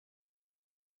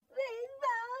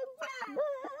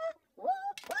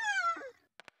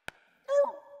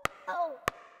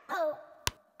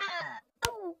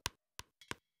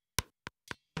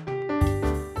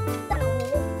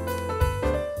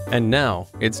And now,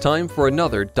 it's time for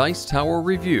another Dice Tower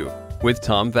review with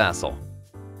Tom Vasel.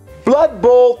 Blood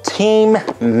Bowl Team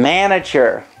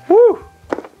Manager. Woo!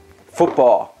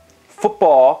 Football.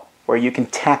 Football where you can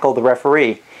tackle the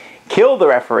referee. Kill the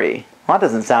referee. Well, that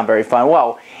doesn't sound very fun.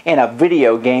 Well, in a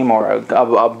video game or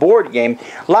a board game,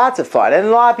 lots of fun. And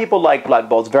a lot of people like Blood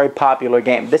Bowl. It's a very popular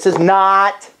game. This is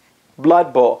not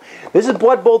Blood Bowl. This is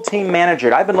Blood Bowl Team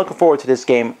Manager. I've been looking forward to this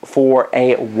game for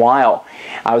a while.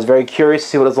 I was very curious to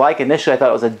see what it was like. Initially, I thought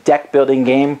it was a deck-building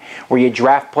game where you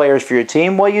draft players for your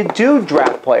team. Well, you do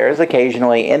draft players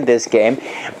occasionally in this game,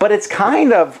 but it's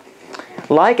kind of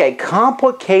like a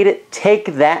complicated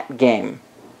take-that game.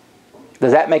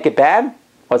 Does that make it bad?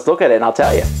 Let's look at it and I'll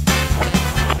tell you.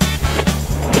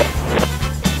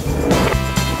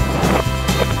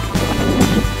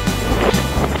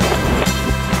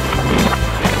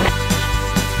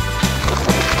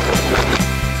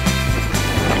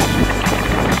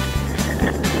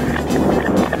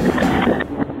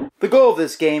 The goal of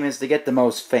this game is to get the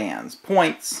most fans.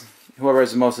 Points. Whoever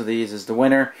has the most of these is the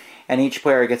winner, and each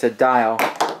player gets a dial,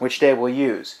 which they will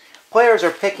use. Players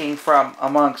are picking from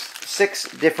amongst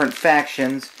 6 different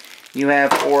factions. You have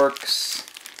orcs,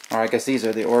 or I guess these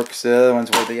are the orcs, the other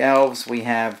ones were the elves. We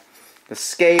have the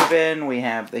Skaven, we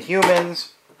have the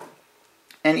humans,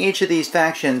 and each of these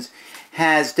factions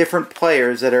has different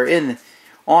players that are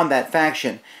on that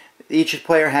faction. Each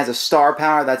player has a star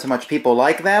power, that's how much people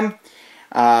like them.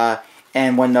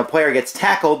 And when the player gets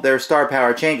tackled, their star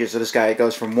power changes. So this guy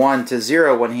goes from 1 to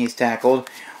 0 when he's tackled,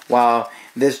 while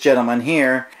this gentleman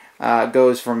here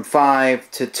goes from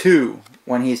 5 to 2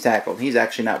 when he's tackled. He's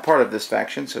actually not part of this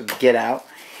faction, so get out.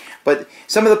 But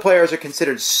some of the players are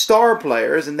considered star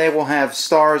players, and they will have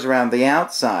stars around the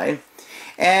outside.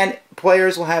 And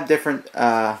players will have different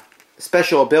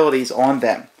special abilities on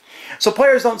them. So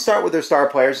players don't start with their star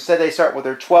players. Instead, they start with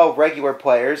their 12 regular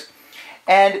players.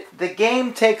 And the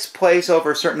game takes place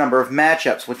over a certain number of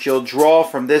matchups, which you'll draw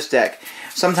from this deck.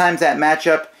 Sometimes that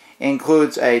matchup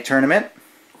includes a tournament,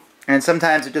 and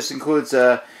sometimes it just includes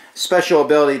a special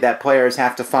ability that players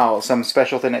have to follow, some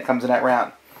special thing that comes in that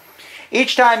round.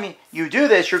 Each time you do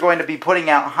this, you're going to be putting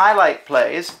out highlight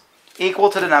plays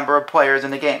equal to the number of players in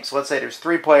the game. So let's say there's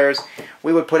 3 players.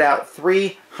 We would put out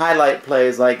 3 highlight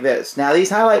plays like this. Now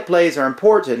these highlight plays are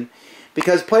important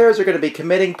because players are going to be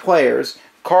committing players,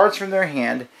 cards from their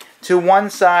hand, to one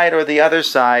side or the other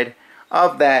side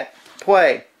of that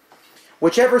play.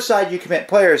 Whichever side you commit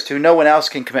players to, no one else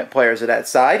can commit players to that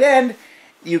side, and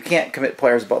you can't commit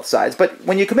players to both sides. But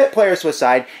when you commit players to a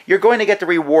side, you're going to get the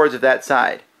rewards of that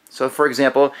side. So for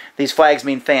example, these flags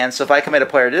mean fans, so if I commit a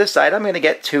player to this side, I'm going to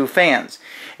get 2 fans.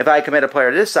 If I commit a player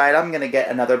to this side, I'm going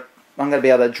to be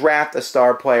able to draft a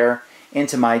star player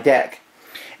into my deck.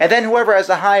 And then whoever has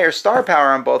the higher star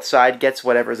power on both sides gets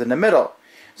whatever's in the middle.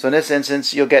 So in this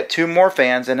instance, you'll get 2 more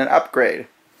fans and an upgrade.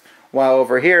 While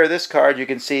over here, this card, you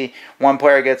can see one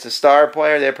player gets a star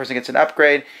player, the other person gets an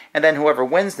upgrade, and then whoever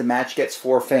wins the match gets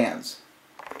 4 fans.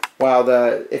 While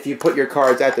if you put your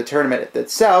cards at the tournament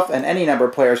itself, and any number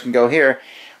of players can go here,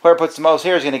 whoever puts the most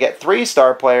here is going to get 3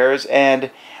 star players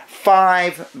and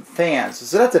 5 fans.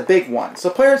 So that's a big one. So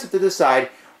players have to decide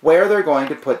where they're going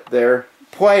to put their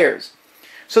players.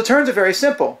 So turns are very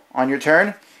simple. On your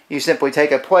turn, you simply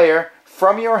take a player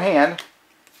from your hand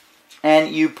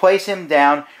and you place him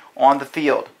down on the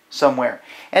field somewhere.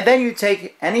 And then you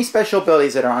take any special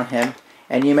abilities that are on him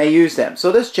and you may use them.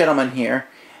 So this gentleman here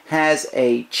has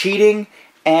a cheating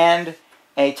and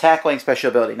a tackling special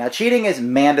ability. Now cheating is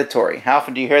mandatory. How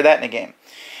often do you hear that in a game?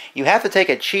 You have to take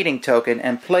a cheating token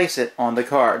and place it on the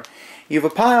card. You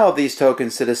have a pile of these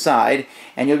tokens to the side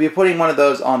and you'll be putting one of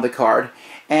those on the card,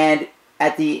 and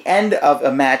at the end of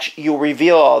a match, you'll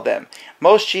reveal all of them.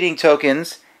 Most cheating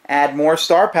tokens add more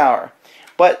star power,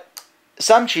 but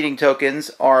some cheating tokens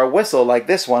are a whistle like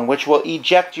this one, which will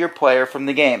eject your player from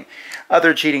the game.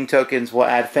 Other cheating tokens will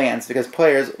add fans because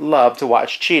players love to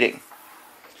watch cheating.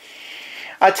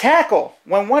 A tackle.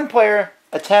 When one player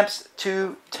attempts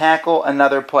to tackle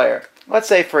another player. Let's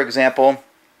say, for example,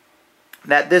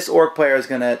 that this orc player is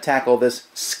going to tackle this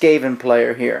Skaven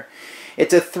player here.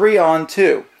 It's a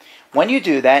 3-on-2. When you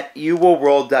do that, you will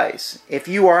roll dice. If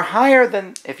your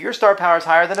star power is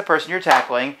higher than the person you're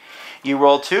tackling, you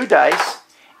roll 2 dice,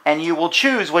 and you will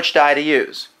choose which die to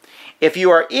use. If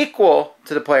you are equal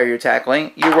to the player you're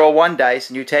tackling, you roll 1 dice,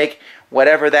 and you take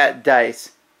whatever that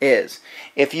dice is.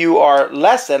 If you are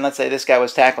less than, let's say this guy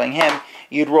was tackling him,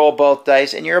 you'd roll both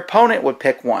dice, and your opponent would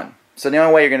pick 1. So the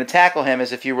only way you're going to tackle him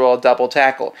is if you roll a double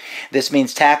tackle. This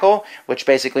means tackle, which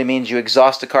basically means you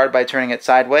exhaust the card by turning it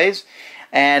sideways.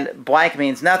 and blank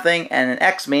means nothing, and an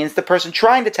X means the person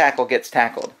trying to tackle gets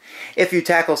tackled. If you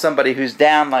tackle somebody who's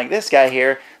down like this guy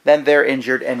here, then they're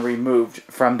injured and removed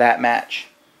from that match.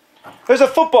 There's a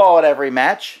football at every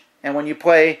match, and when you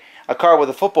play a card with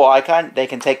a football icon, they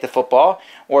can take the football,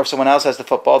 or if someone else has the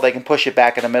football, they can push it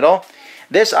back in the middle.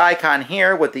 This icon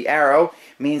here with the arrow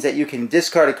means that you can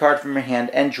discard a card from your hand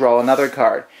and draw another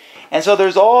card. And so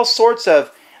there's all sorts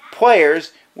of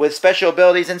players with special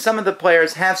abilities, and some of the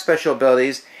players have special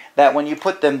abilities that when you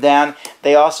put them down,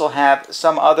 they also have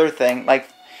some other thing, like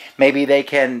maybe they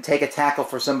can take a tackle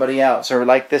for somebody else, or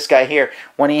like this guy here,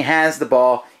 when he has the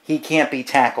ball, he can't be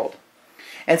tackled.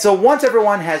 And so once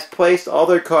everyone has placed all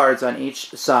their cards on each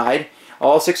side,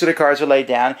 all 6 of the cards are laid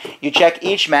down, you check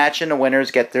each match and the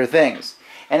winners get their things.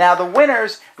 And now the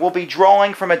winners will be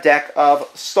drawing from a deck of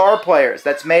star players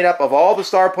that's made up of all the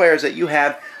star players that you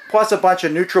have, plus a bunch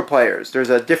of neutral players. There's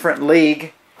a different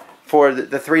league for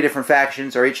the 3 different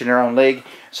factions, or each in their own league.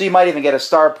 So you might even get a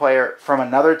star player from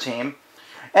another team.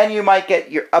 And you might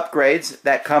get your upgrades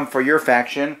that come for your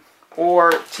faction,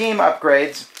 or team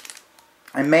upgrades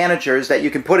and managers that you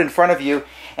can put in front of you,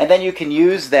 and then you can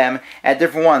use them at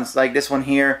different ones, like this one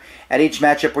here. At each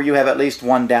matchup where you have at least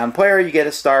 1 down player, you get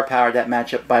a star powered that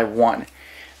matchup by 1.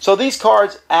 So these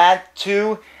cards add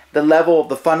to the level of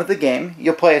the fun of the game.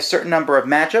 You'll play a certain number of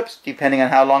matchups, depending on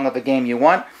how long of a game you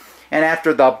want. And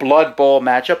after the Blood Bowl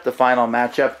matchup, the final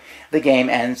matchup, the game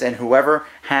ends, and whoever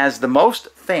has the most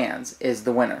fans is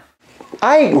the winner.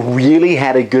 I really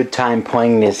had a good time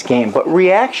playing this game, but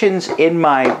reactions in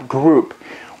my group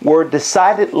were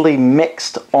decidedly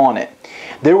mixed on it.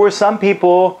 There were some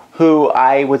people who,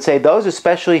 I would say those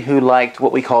especially who liked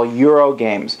what we call Euro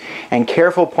games and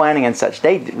careful planning and such,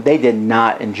 they did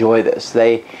not enjoy this.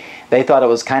 They thought it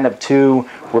was kind of too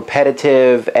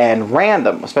repetitive and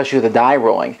random, especially with the die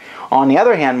rolling. On the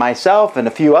other hand, myself and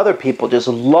a few other people just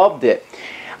loved it.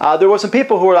 There were some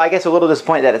people who were, I guess, a little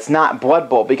disappointed that it's not Blood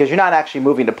Bowl, because you're not actually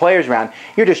moving the players around.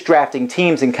 You're just drafting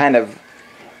teams and kind of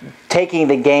taking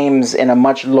the games in a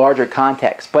much larger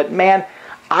context. But man,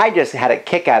 I just had a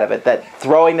kick out of it. That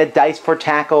throwing the dice for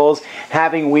tackles,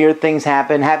 having weird things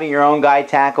happen, having your own guy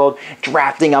tackled,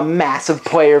 drafting a massive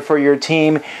player for your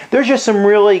team. There's just some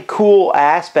really cool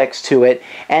aspects to it.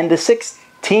 And the 6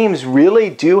 teams really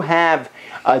do have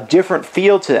a different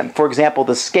feel to them. For example,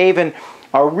 the Skaven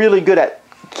are really good at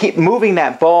keep moving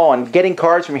that ball and getting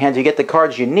cards from your hands. You get the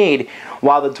cards you need,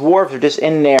 while the Dwarves are just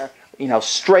in there, you know,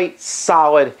 straight,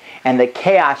 solid, and the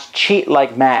Chaos cheat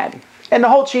like mad. And the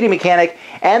whole cheating mechanic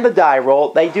and the die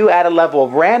roll, they do add a level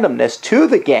of randomness to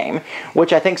the game,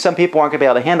 which I think some people aren't going to be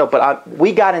able to handle, but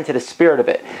we got into the spirit of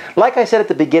it. Like I said at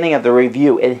the beginning of the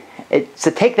review, it's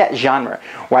to take that genre,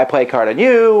 where I play a card on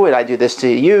you, and I do this to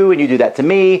you, and you do that to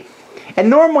me. And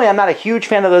normally I'm not a huge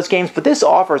fan of those games, but this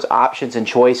offers options and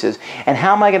choices. And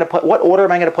how am I going to play? What order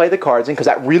am I going to play the cards in? Because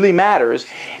that really matters.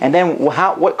 And then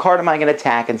what card am I going to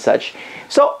attack and such?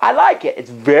 So I like it. It's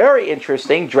very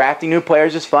interesting. Drafting new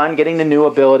players is fun. Getting the new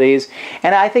abilities,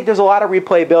 and I think there's a lot of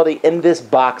replayability in this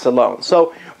box alone.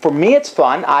 So for me, it's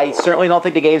fun. I certainly don't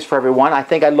think the game's for everyone. I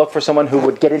think I look for someone who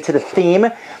would get into the theme.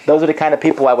 Those are the kind of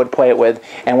people I would play it with.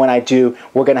 And when I do,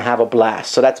 we're going to have a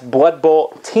blast. So that's Blood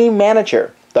Bowl Team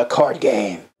Manager, the card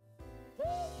game.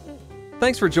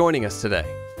 Thanks for joining us today.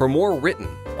 For more written,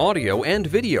 audio, and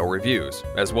video reviews,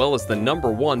 as well as the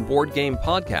 #1 board game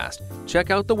podcast, check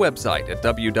out the website at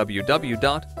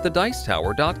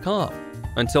www.thedicetower.com.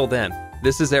 Until then,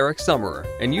 this is Eric Summerer,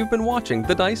 and you've been watching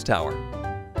The Dice Tower.